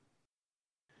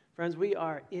Friends, we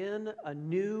are in a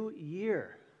new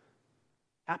year.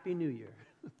 Happy New Year.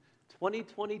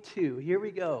 2022, here we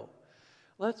go.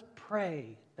 Let's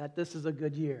pray that this is a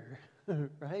good year,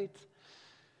 right?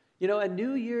 You know, a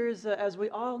New Year's, as we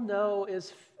all know,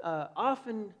 is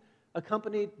often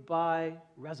accompanied by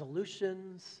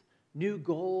resolutions, new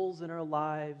goals in our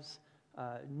lives,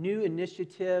 new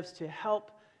initiatives to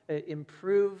help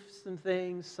improve some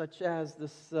things, such as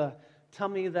this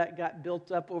tummy that got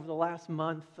built up over the last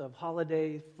month of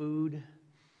holiday food.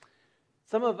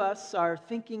 Some of us are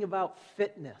thinking about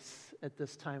fitness at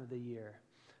this time of the year,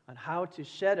 on how to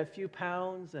shed a few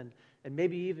pounds and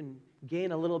maybe even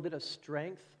gain a little bit of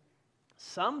strength.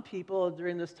 Some people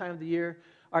during this time of the year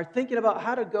are thinking about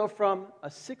how to go from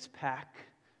a six-pack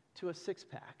to a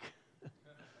six-pack,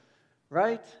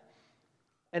 right?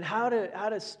 And how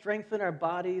to strengthen our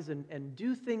bodies and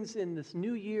do things in this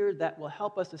new year that will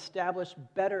help us establish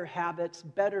better habits,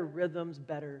 better rhythms,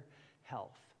 better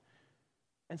health.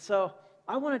 And so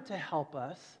I wanted to help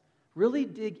us really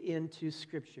dig into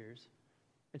scriptures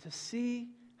and to see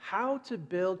how to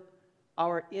build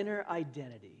our inner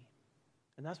identity.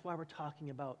 And that's why we're talking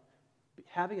about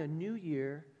having a new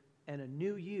year and a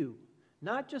new you,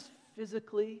 not just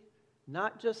physically,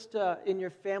 not just in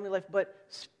your family life, but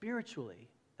spiritually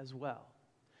as well.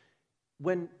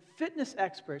 When fitness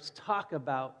experts talk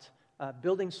about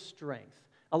building strength,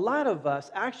 a lot of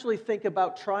us actually think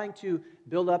about trying to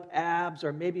build up abs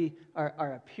or maybe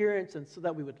our appearance and so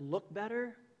that we would look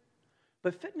better.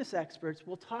 But fitness experts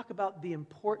will talk about the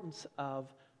importance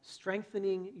of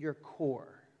strengthening your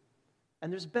core.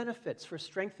 And there's benefits for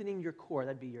strengthening your core.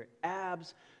 That'd be your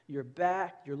abs, your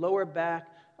back, your lower back,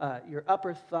 your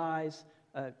upper thighs,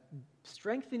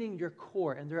 strengthening your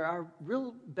core. And there are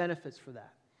real benefits for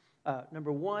that.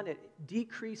 Number one, it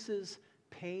decreases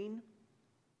pain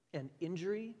and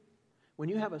injury. When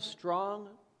you have a strong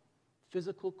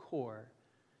physical core,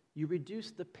 you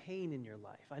reduce the pain in your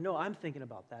life. I know I'm thinking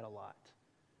about that a lot.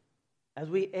 As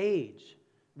we age,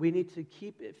 we need to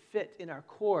keep it fit in our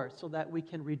core so that we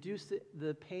can reduce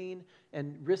the pain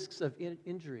and risks of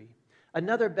injury.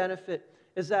 Another benefit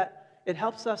is that it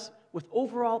helps us with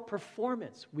overall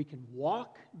performance. We can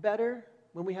walk better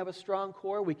when we have a strong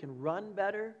core. We can run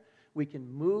better. We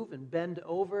can move and bend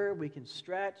over. We can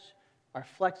stretch. Our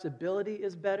flexibility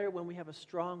is better when we have a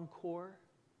strong core.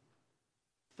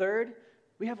 Third,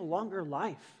 we have a longer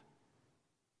life.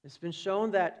 It's been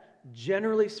shown that,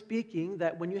 generally speaking,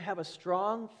 that when you have a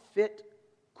strong, fit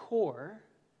core,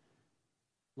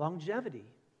 longevity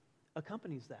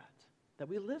accompanies that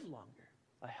we live longer,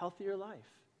 a healthier life.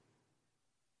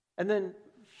 And then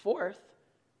fourth,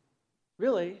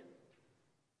 really,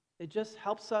 it just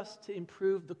helps us to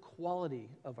improve the quality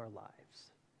of our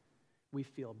lives. We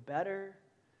feel better.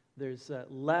 There's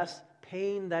less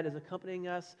pain that is accompanying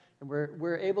us, and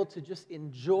we're able to just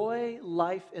enjoy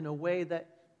life in a way that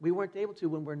we weren't able to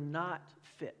when we're not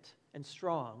fit and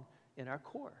strong in our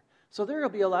core. So there will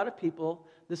be a lot of people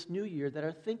this new year that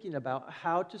are thinking about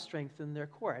how to strengthen their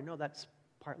core. I know that's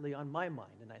partly on my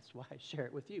mind, and that's why I share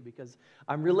it with you, because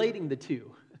I'm relating the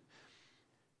two.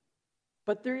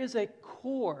 But there is a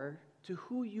core to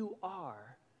who you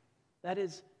are that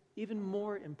is even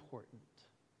more important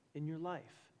in your life,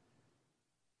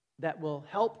 that will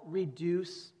help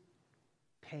reduce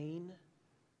pain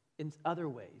in other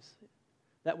ways,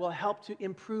 that will help to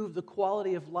improve the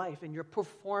quality of life and your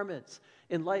performance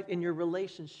in life, in your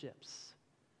relationships.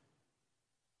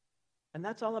 And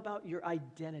that's all about your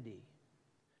identity.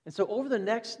 And so over the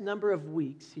next number of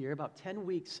weeks here, about 10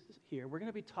 weeks here, we're going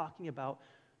to be talking about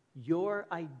your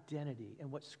identity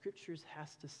and what Scriptures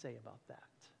has to say about that.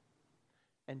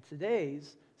 And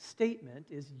today's statement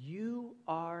is, you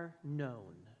are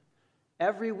known.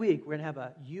 Every week we're going to have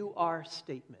a you are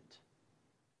statement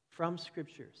from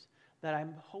Scriptures that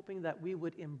I'm hoping that we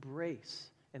would embrace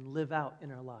and live out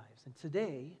in our lives. And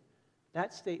today,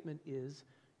 that statement is,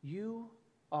 you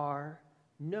are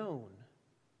known.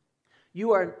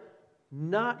 You are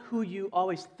not who you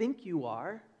always think you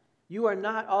are. You are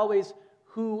not always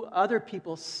who other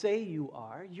people say you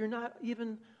are. You're not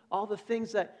even all the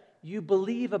things that you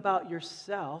believe about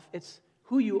yourself. It's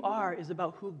who you are is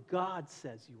about who God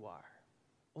says you are.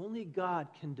 Only God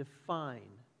can define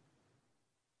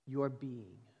your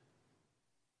being.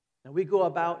 Now, we go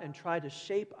about and try to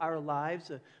shape our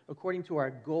lives according to our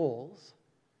goals,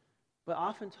 but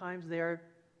oftentimes they are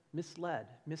misled,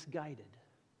 misguided.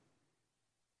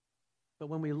 But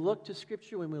when we look to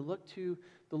Scripture, when we look to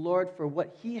the Lord for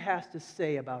what He has to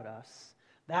say about us,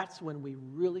 that's when we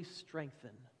really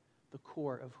strengthen the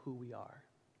core of who we are.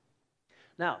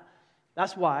 Now,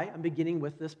 that's why I'm beginning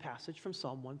with this passage from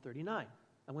Psalm 139.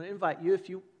 I want to invite you, if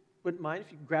you wouldn't mind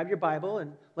if you grab your Bible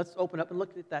and let's open up and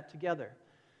look at that together.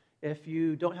 If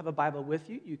you don't have a Bible with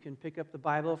you, you can pick up the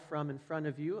Bible from in front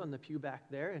of you on the pew back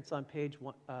there. It's on page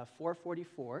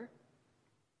 444.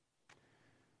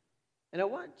 And I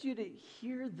want you to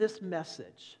hear this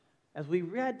message. As we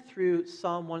read through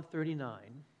Psalm 139,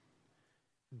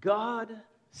 God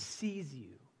sees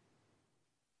you.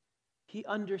 He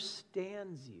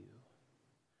understands you.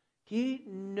 He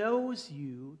knows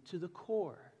you to the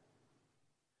core.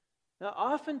 Now,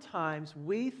 oftentimes,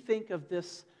 we think of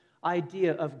this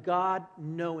idea of God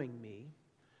knowing me,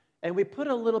 and we put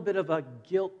a little bit of a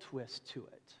guilt twist to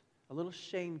it, a little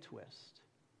shame twist.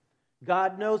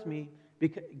 God knows me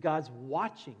because God's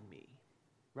watching me,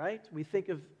 right? We think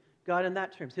of God in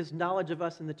that terms, his knowledge of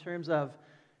us in the terms of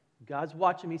God's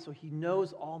watching me, so he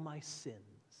knows all my sins.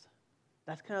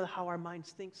 That's kind of how our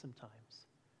minds think sometimes.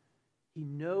 He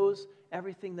knows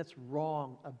everything that's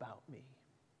wrong about me.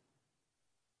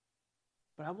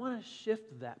 But I want to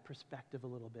shift that perspective a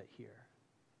little bit here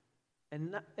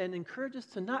and encourage us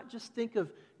to not just think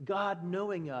of God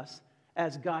knowing us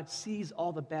as God sees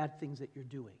all the bad things that you're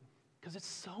doing, because it's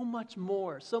so much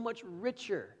more, so much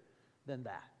richer than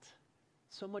that,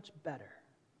 so much better.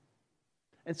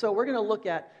 And so we're going to look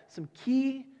at some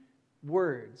key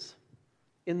words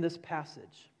in this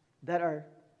passage that are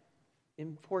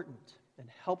important and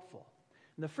helpful.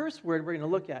 And the first word we're going to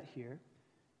look at here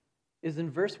is in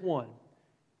verse 1. It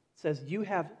says, "You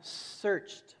have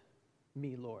searched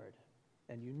me, Lord,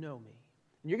 and you know me."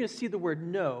 And you're going to see the word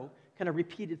know kind of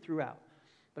repeated throughout.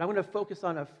 But I want to focus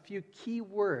on a few key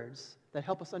words that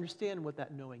help us understand what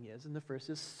that knowing is. And the first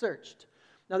is searched.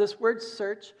 Now, this word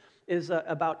search is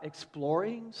about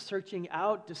exploring, searching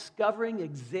out, discovering,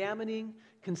 examining,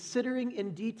 considering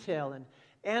in detail, and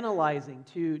analyzing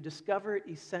to discover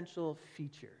essential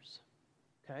features.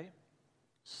 Okay?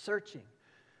 Searching.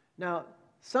 Now,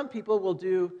 some people will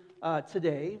do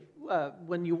today,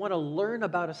 when you want to learn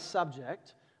about a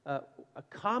subject, a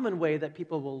common way that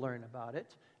people will learn about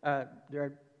it, there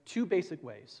are two basic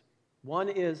ways. One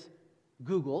is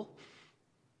Google.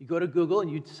 You go to Google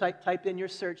and you type in your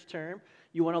search term.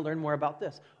 You want to learn more about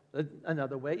this.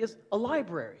 Another way is a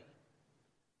library.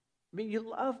 I mean,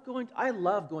 I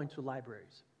love going to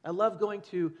libraries. I love going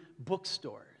to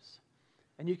bookstores.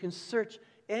 And you can search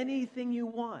anything you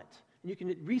want. And you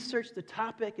can research the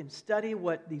topic and study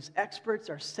what these experts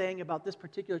are saying about this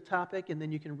particular topic, and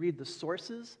then you can read the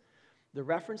sources, the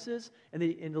references, and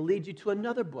it'll lead you to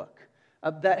another book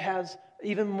that has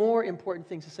even more important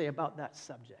things to say about that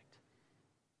subject.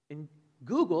 In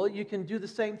Google, you can do the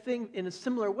same thing in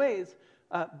similar ways,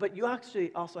 but you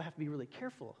actually also have to be really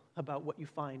careful about what you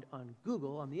find on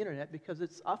Google, on the internet, because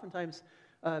it's oftentimes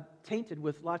tainted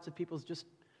with lots of people's just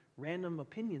random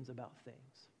opinions about things.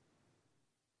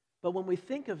 But when we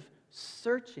think of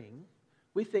searching,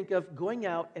 we think of going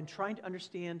out and trying to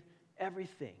understand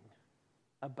everything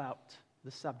about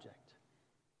the subject.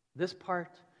 This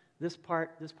part, this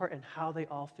part, this part, and how they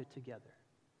all fit together.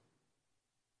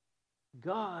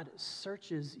 God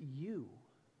searches you.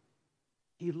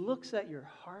 He looks at your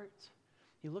heart.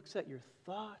 He looks at your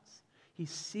thoughts. He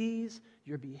sees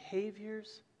your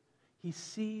behaviors. He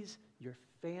sees your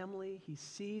family. He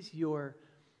sees your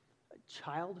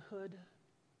childhood.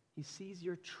 He sees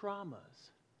your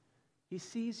traumas. He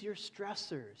sees your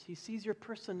stressors. He sees your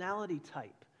personality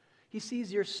type. He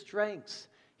sees your strengths.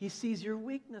 He sees your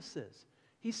weaknesses.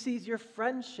 He sees your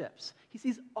friendships. He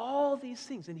sees all these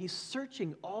things, and he's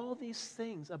searching all these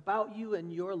things about you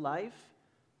and your life.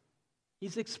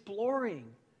 He's exploring.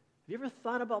 Have you ever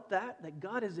thought about that? That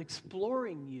God is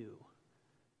exploring you.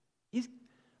 He's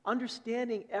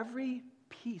understanding every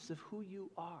piece of who you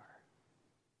are.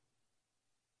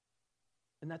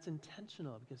 And that's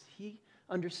intentional because he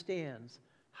understands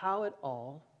how it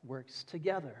all works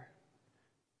together.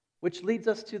 Which leads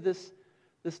us to this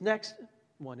next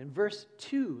one. In verse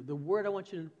 2, the word I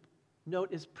want you to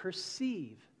note is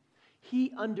perceive.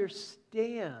 He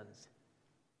understands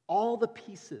all the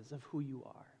pieces of who you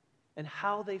are and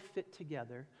how they fit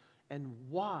together and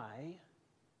why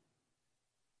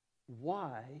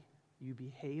you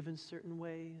behave in certain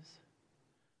ways,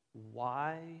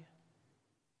 why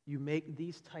you make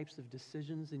these types of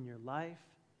decisions in your life,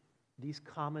 these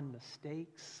common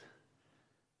mistakes,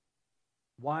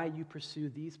 why you pursue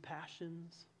these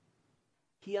passions.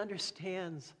 He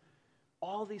understands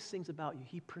all these things about you.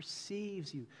 He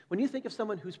perceives you. When you think of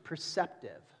someone who's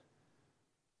perceptive,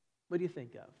 what do you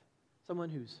think of? Someone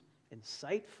who's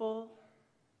insightful?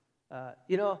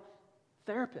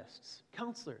 Therapists,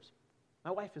 counselors.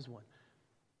 My wife is one.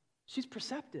 She's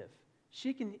perceptive.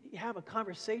 She can have a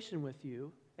conversation with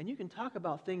you, and you can talk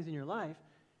about things in your life,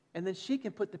 And then she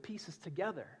can put the pieces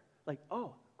together. Like,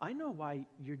 oh, I know why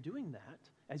you're doing that.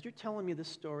 As you're telling me this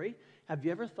story, have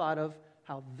you ever thought of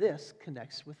how this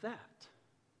connects with that?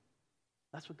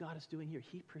 That's what God is doing here.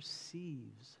 He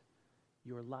perceives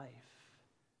your life.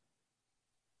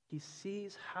 He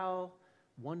sees how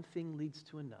one thing leads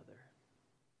to another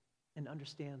and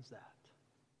understands that.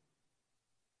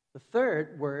 The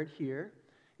third word here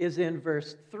is in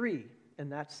verse 3,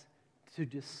 and that's to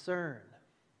discern.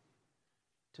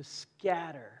 To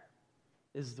scatter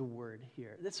is the word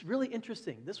here. That's really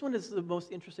interesting. This one is the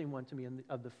most interesting one to me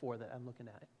of the four that I'm looking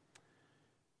at.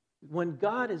 When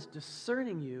God is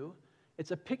discerning you,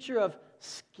 it's a picture of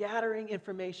scattering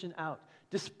information out,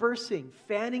 dispersing,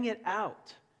 fanning it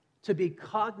out to be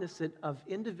cognizant of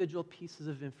individual pieces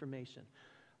of information.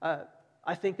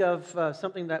 I think of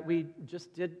something that we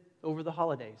just did over the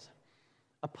holidays,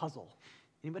 a puzzle.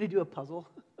 Anybody do a puzzle,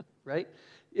 right?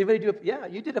 Anybody do yeah,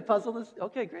 you did a puzzle.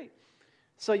 Okay, great.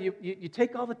 So you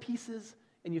take all the pieces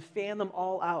and you fan them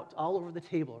all out, all over the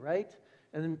table, right?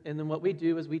 And then what we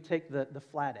do is we take the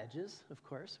flat edges, of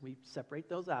course, we separate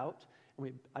those out,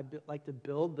 and I like to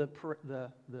build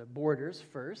the borders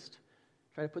first,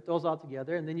 try to put those all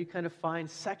together, and then you kind of find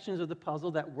sections of the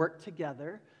puzzle that work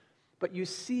together, but you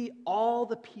see all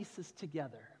the pieces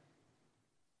together.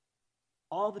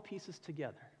 All the pieces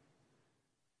together.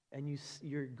 And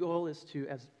your goal is to,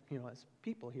 as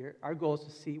people here, our goal is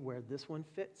to see where this one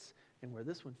fits and where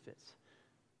this one fits.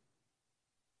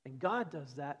 And God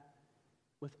does that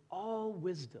with all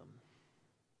wisdom.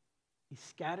 He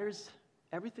scatters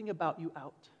everything about you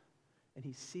out, and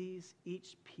he sees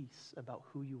each piece about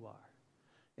who you are.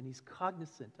 And he's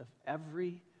cognizant of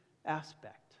every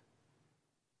aspect,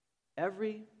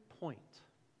 every point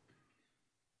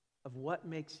of what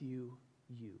makes you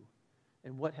you,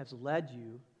 and what has led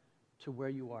you to where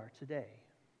you are today.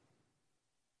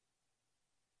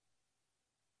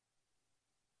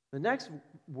 The next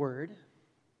word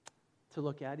to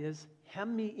look at is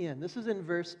hem me in. This is in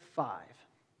verse 5.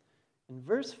 In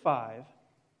verse 5,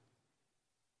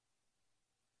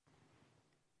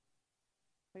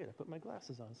 I got to put my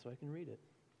glasses on so I can read it.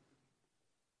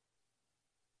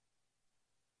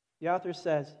 The author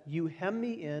says, "You hem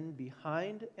me in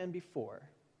behind and before,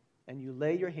 and you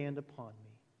lay your hand upon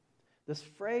me." This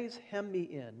phrase, hem me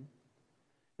in,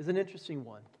 is an interesting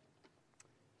one.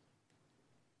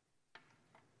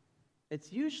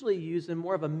 It's usually used in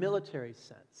more of a military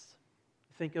sense.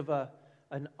 Think of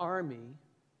an army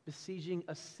besieging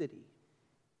a city.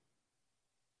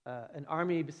 An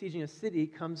army besieging a city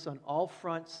comes on all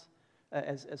fronts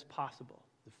as possible.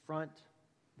 The front,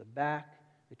 the back.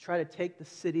 They try to take the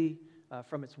city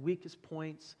from its weakest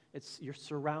points. You're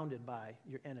surrounded by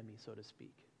your enemy, so to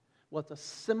speak. Well, it's a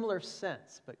similar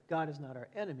sense, but God is not our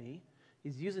enemy.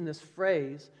 He's using this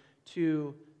phrase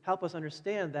to help us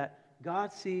understand that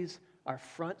God sees our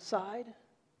front side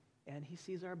and he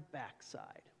sees our back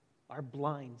side, our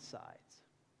blind sides.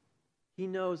 He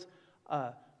knows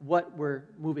what we're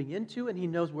moving into, and he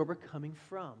knows where we're coming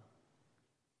from.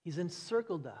 He's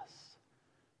encircled us.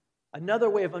 Another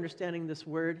way of understanding this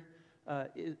word,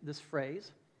 this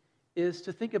phrase, is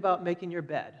to think about making your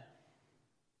bed.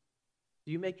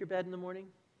 Do you make your bed in the morning?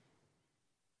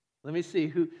 Let me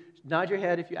see. Nod your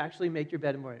head if you actually make your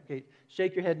bed in the morning. Okay,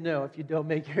 shake your head no if you don't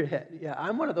make your bed. Yeah,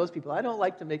 I'm one of those people. I don't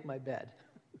like to make my bed.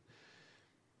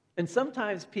 And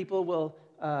sometimes people will,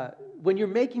 when you're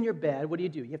making your bed, what do?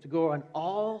 You have to go on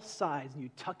all sides and you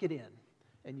tuck it in.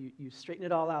 And you straighten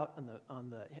it all out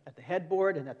at the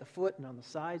headboard and at the foot and on the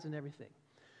sides and everything.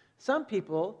 Some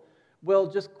people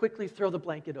will just quickly throw the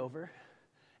blanket over,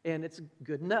 and it's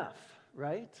good enough,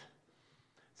 right?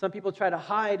 Some people try to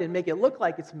hide and make it look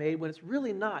like it's made when it's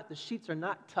really not. The sheets are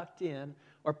not tucked in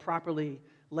or properly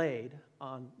laid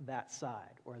on that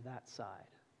side or that side,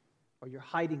 or you're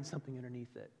hiding something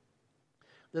underneath it.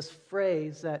 This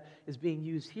phrase that is being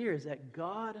used here is that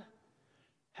God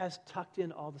has tucked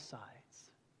in all the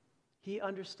sides. He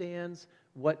understands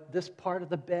what this part of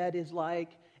the bed is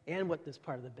like and what this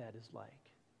part of the bed is like.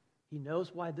 He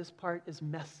knows why this part is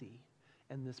messy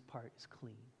and this part is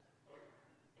clean.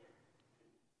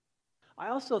 I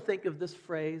also think of this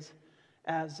phrase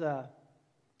as a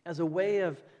way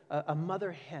of a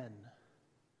mother hen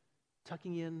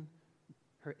tucking in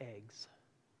her eggs,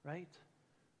 right?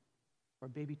 Or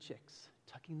baby chicks,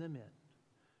 tucking them in,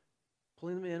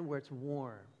 pulling them in where it's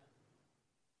warm.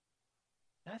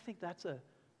 And I think that's a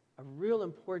real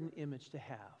important image to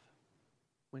have.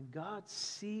 When God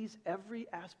sees every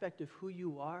aspect of who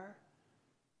you are,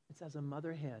 it's as a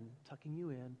mother hen tucking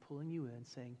you in, pulling you in,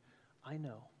 saying, I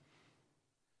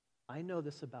know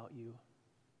this about you.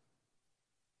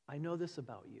 I know this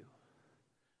about you.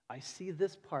 I see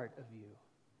this part of you,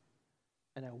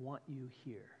 and I want you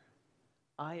here.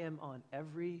 I am on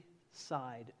every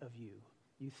side of you.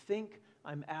 You think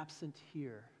I'm absent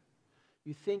here.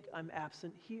 You think I'm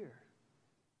absent here.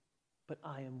 But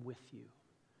I am with you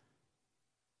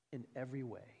in every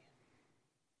way.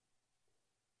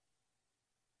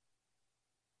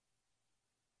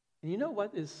 And you know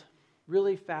what is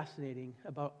really fascinating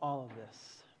about all of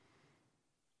this?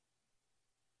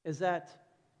 Is that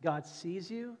God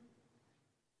sees you,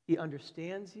 He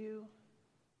understands you,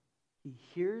 He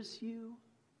hears you,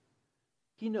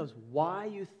 He knows why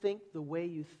you think the way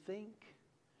you think,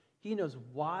 He knows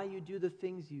why you do the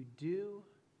things you do,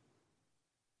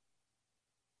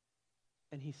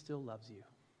 and He still loves you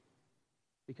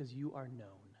because you are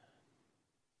known.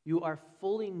 You are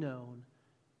fully known,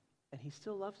 and He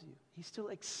still loves you. He still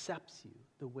accepts you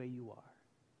the way you are.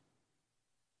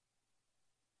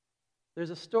 There's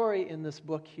a story in this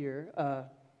book here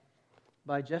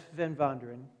by Jeff Van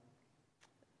Vonderen.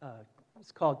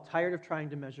 It's called Tired of Trying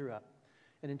to Measure Up.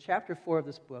 And in chapter 4 of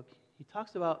this book, he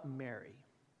talks about Mary.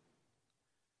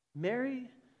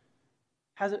 Mary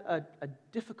has a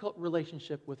difficult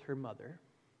relationship with her mother.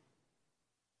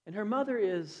 And her mother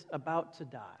is about to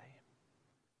die.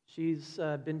 She's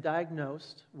been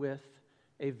diagnosed with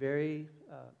a very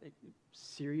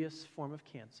serious form of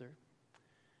cancer.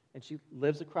 And she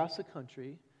lives across the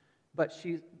country, but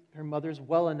her mother's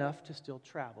well enough to still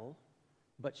travel,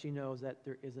 but she knows that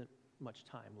there isn't much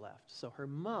time left. So her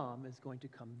mom is going to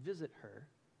come visit her,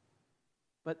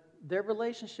 but their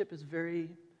relationship is very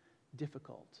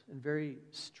difficult and very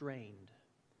strained.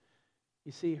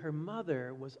 You see, her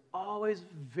mother was always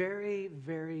very,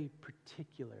 very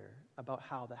particular about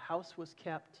how the house was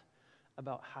kept,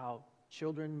 about how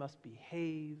children must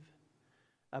behave,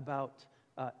 about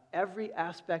every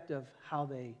aspect of how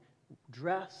they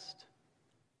dressed,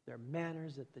 their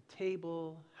manners at the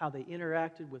table, how they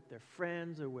interacted with their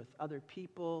friends or with other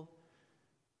people.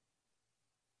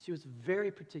 She was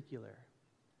very particular.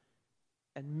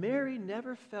 And Mary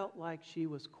never felt like she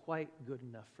was quite good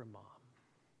enough for Mom.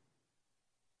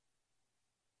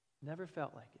 Never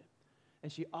felt like it.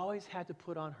 And she always had to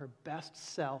put on her best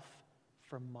self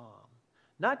for Mom.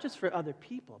 Not just for other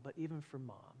people, but even for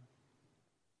Mom.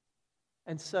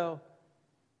 And so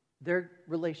their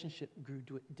relationship grew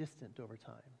distant over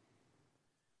time.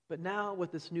 But now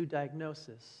with this new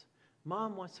diagnosis,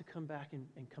 Mom wants to come back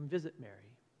and come visit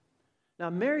Mary.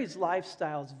 Now Mary's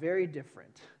lifestyle is very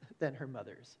different than her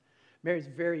mother's. Mary's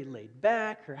very laid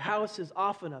back. Her house is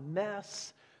often a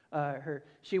mess.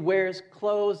 She wears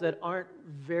clothes that aren't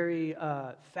very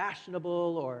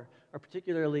fashionable or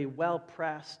particularly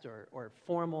well-pressed or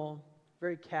formal,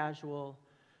 very casual.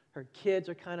 Her kids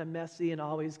are kind of messy and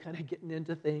always kind of getting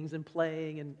into things and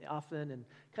playing and often and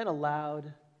kind of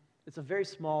loud. It's a very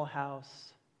small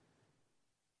house.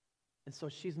 And so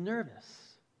she's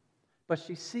nervous. But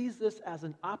she sees this as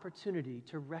an opportunity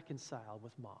to reconcile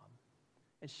with Mom.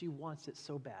 And she wants it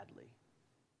so badly.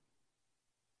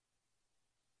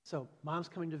 So Mom's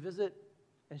coming to visit,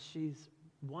 and she's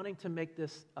wanting to make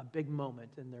this a big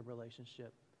moment in their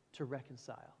relationship to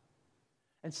reconcile.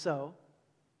 And so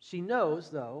she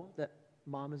knows, though, that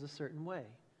Mom is a certain way.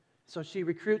 So she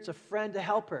recruits a friend to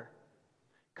help her.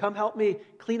 Come help me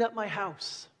clean up my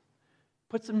house.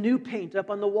 Put some new paint up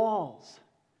on the walls.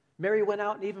 Mary went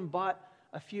out and even bought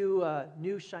a few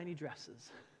new shiny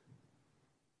dresses.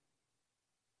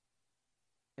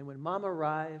 And when Mom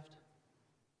arrived,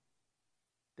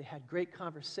 they had great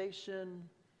conversation.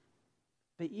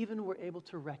 They even were able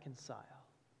to reconcile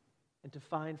and to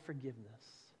find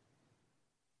forgiveness.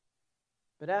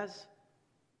 But as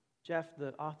Jeff,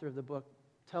 the author of the book,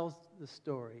 tells the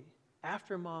story,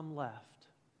 after Mom left,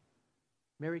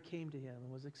 Mary came to him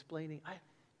and was explaining, I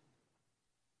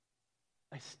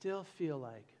still feel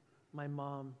like my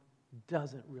mom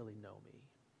doesn't really know me.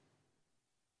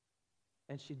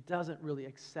 And she doesn't really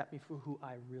accept me for who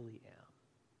I really am.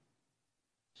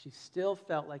 She still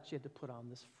felt like she had to put on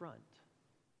this front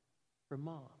for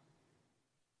Mom.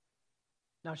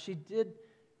 Now, she did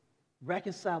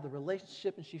reconcile the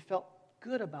relationship, and she felt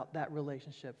good about that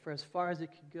relationship for as far as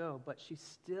it could go, but she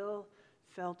still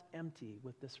felt empty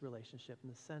with this relationship in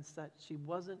the sense that she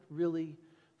wasn't really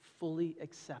fully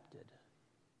accepted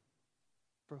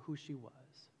for who she was.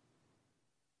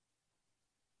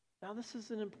 Now, this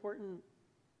is an important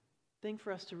thing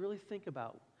for us to really think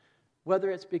about,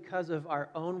 whether it's because of our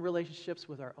own relationships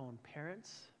with our own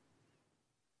parents,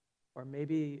 or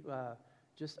maybe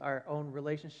just our own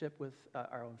relationship with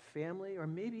our own family, or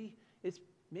maybe it's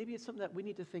something that we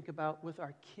need to think about with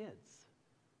our kids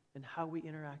and how we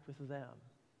interact with them.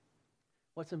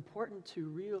 What's important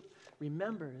to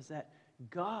remember is that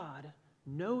God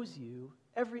knows you,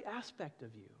 every aspect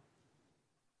of you,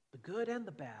 the good and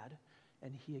the bad,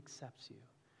 and he accepts you.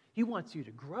 He wants you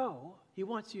to grow. He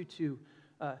wants you to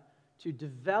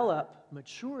develop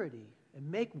maturity and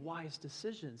make wise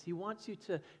decisions. He wants you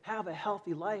to have a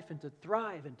healthy life and to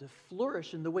thrive and to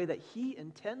flourish in the way that he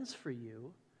intends for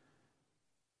you.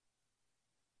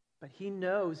 But he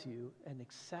knows you and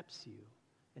accepts you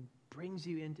and brings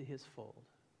you into his fold.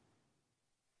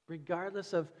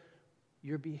 Regardless of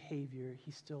your behavior,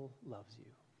 he still loves you.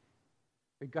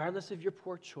 Regardless of your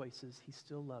poor choices, he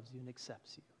still loves you and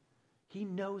accepts you. He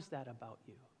knows that about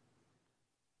you.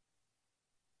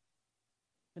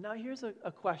 And now here's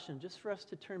a question just for us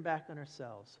to turn back on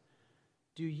ourselves.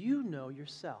 Do you know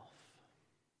yourself?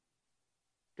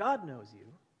 God knows you,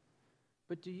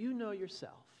 but do you know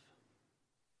yourself?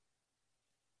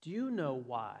 Do you know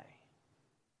why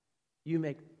you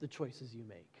make the choices you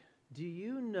make? Do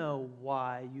you know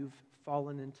why you've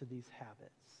fallen into these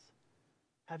habits?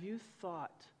 Have you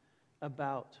thought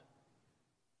about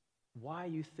why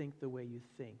you think the way you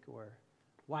think or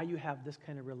why you have this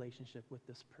kind of relationship with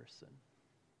this person?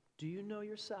 Do you know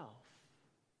yourself?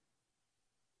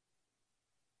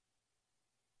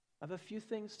 I have a few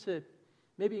things to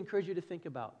maybe encourage you to think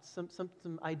about,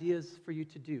 some ideas for you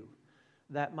to do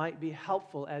that might be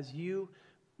helpful as you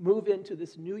move into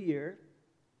this new year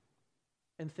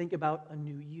and think about a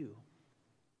new you.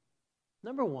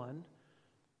 Number one,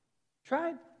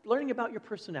 try learning about your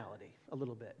personality a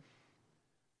little bit.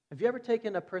 Have you ever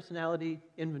taken a personality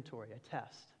inventory, a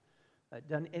test,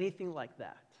 done anything like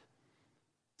that?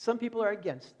 Some people are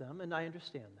against them, and I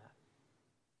understand that.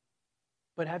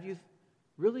 But have you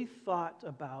really thought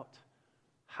about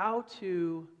how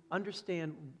to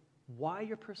understand why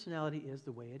your personality is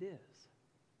the way it is?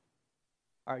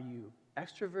 Are you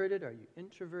extroverted? Are you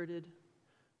introverted?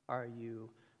 Are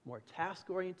you more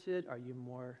task-oriented? Are you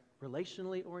more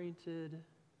relationally oriented?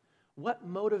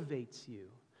 What motivates you?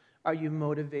 Are you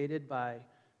motivated by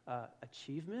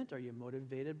achievement? Are you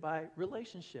motivated by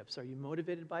relationships? Are you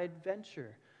motivated by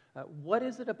adventure? What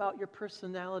is it about your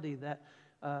personality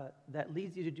that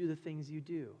leads you to do the things you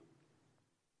do?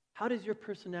 How does your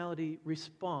personality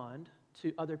respond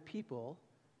to other people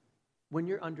when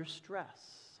you're under stress?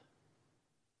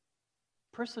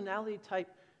 Personality type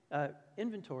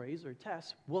inventories or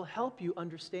tests will help you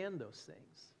understand those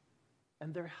things,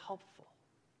 and they're helpful.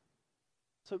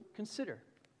 So consider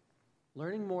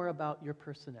learning more about your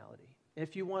personality.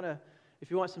 If you want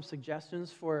some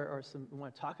suggestions or you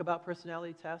want to talk about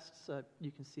personality tests,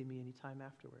 you can see me anytime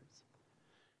afterwards.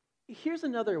 Here's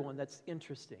another one that's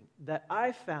interesting that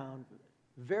I found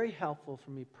very helpful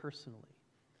for me personally,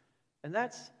 and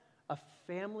that's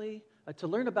to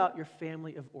learn about your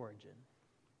family of origin.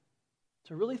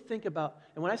 To really think about,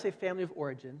 and when I say family of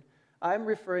origin, I'm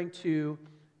referring to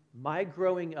my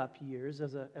growing up years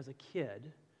as a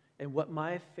kid and what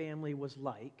my family was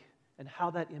like and how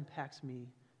that impacts me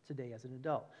today as an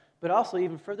adult. But also,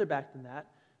 even further back than that,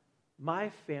 my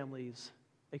family's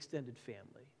extended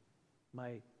family,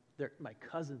 my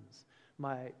cousins,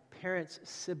 my parents'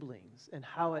 siblings, and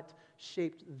how it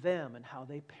shaped them and how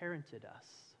they parented us.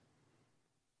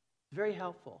 Very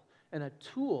helpful. And a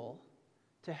tool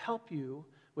to help you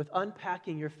with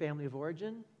unpacking your family of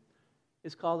origin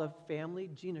is called a family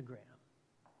genogram.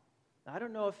 Now, I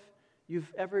don't know if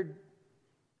you've ever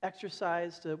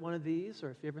exercised one of these or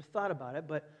if you ever thought about it,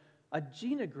 but a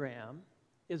genogram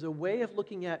is a way of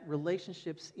looking at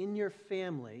relationships in your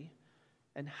family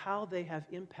and how they have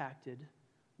impacted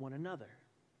one another.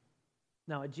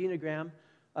 Now, a genogram,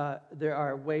 there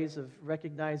are ways of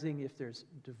recognizing if there's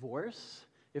divorce,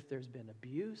 if there's been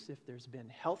abuse, if there's been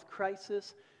health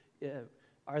crisis.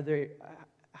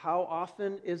 How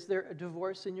often is there a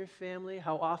divorce in your family?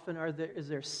 How often is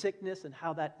there sickness and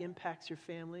how that impacts your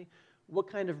family? What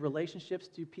kind of relationships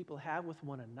do people have with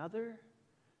one another?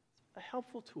 It's a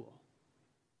helpful tool.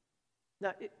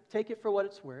 Now, take it for what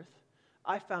it's worth.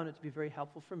 I found it to be very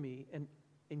helpful for me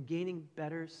in gaining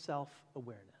better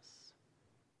self-awareness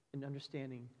and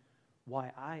understanding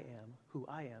why I am who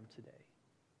I am today.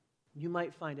 You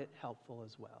might find it helpful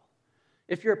as well.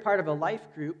 If you're a part of a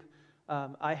life group,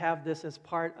 I have this as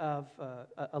part of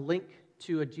a link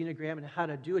to a genogram and how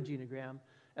to do a genogram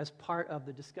as part of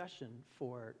the discussion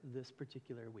for this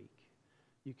particular week.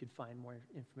 You could find more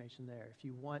information there. If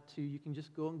you want to, you can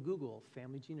just go and Google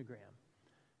family genogram,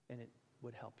 and it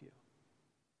would help you.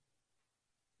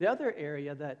 The other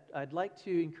area that I'd like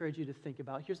to encourage you to think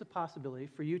about, here's a possibility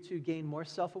for you to gain more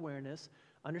self-awareness,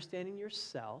 understanding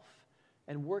yourself,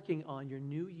 and working on your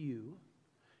new you,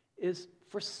 is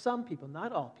for some people,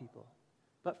 not all people,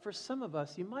 But for some of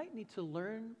us, you might need to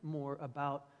learn more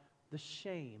about the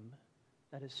shame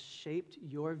that has shaped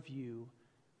your view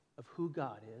of who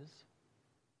God is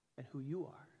and who you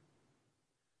are.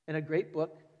 And a great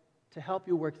book to help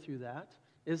you work through that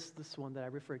is this one that I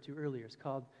referred to earlier. It's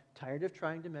called Tired of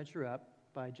Trying to Measure Up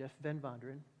by Jeff Van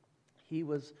Vonderen. He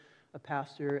was a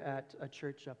pastor at a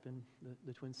church up in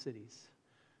the Twin Cities.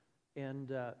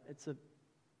 And it's a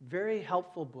very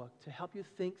helpful book to help you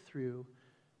think through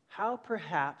how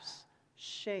perhaps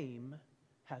shame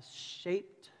has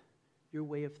shaped your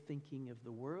way of thinking of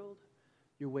the world,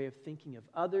 your way of thinking of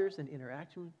others and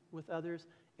interacting with others,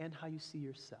 and how you see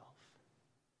yourself.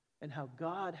 And how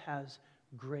God has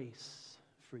grace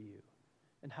for you.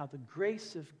 And how the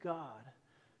grace of God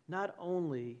not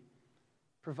only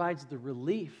provides the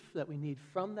relief that we need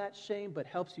from that shame, but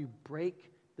helps you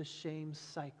break the shame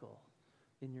cycle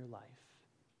in your life.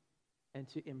 And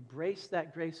to embrace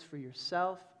that grace for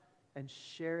yourself and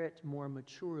share it more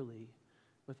maturely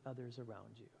with others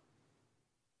around you.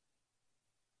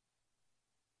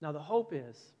 Now, the hope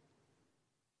is,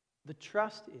 the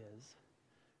trust is,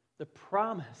 the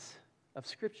promise of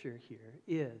Scripture here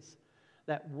is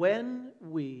that when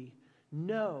we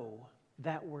know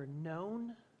that we're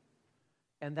known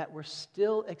and that we're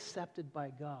still accepted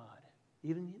by God,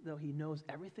 even though He knows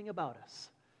everything about us,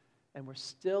 and we're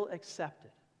still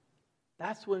accepted,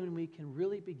 that's when we can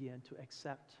really begin to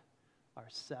accept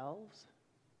ourselves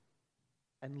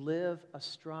and live a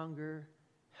stronger,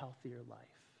 healthier life.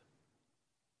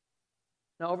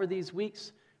 Now, over these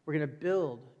weeks, we're going to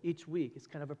build each week. It's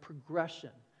kind of a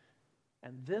progression.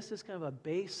 And this is kind of a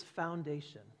base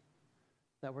foundation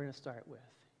that we're going to start with.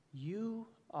 You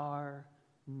are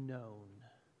known.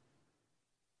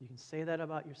 You can say that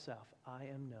about yourself. I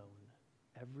am known,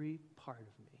 every part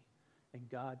of me, and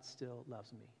God still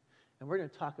loves me. And we're going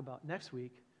to talk about next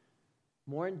week,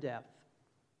 more in depth,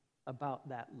 about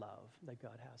that love that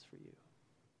God has for you.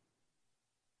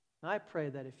 And I pray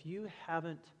that if you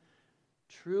haven't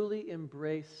truly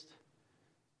embraced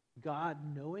God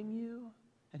knowing you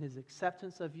and His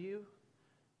acceptance of you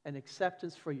and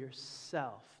acceptance for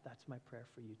yourself, that's my prayer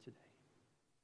for you today.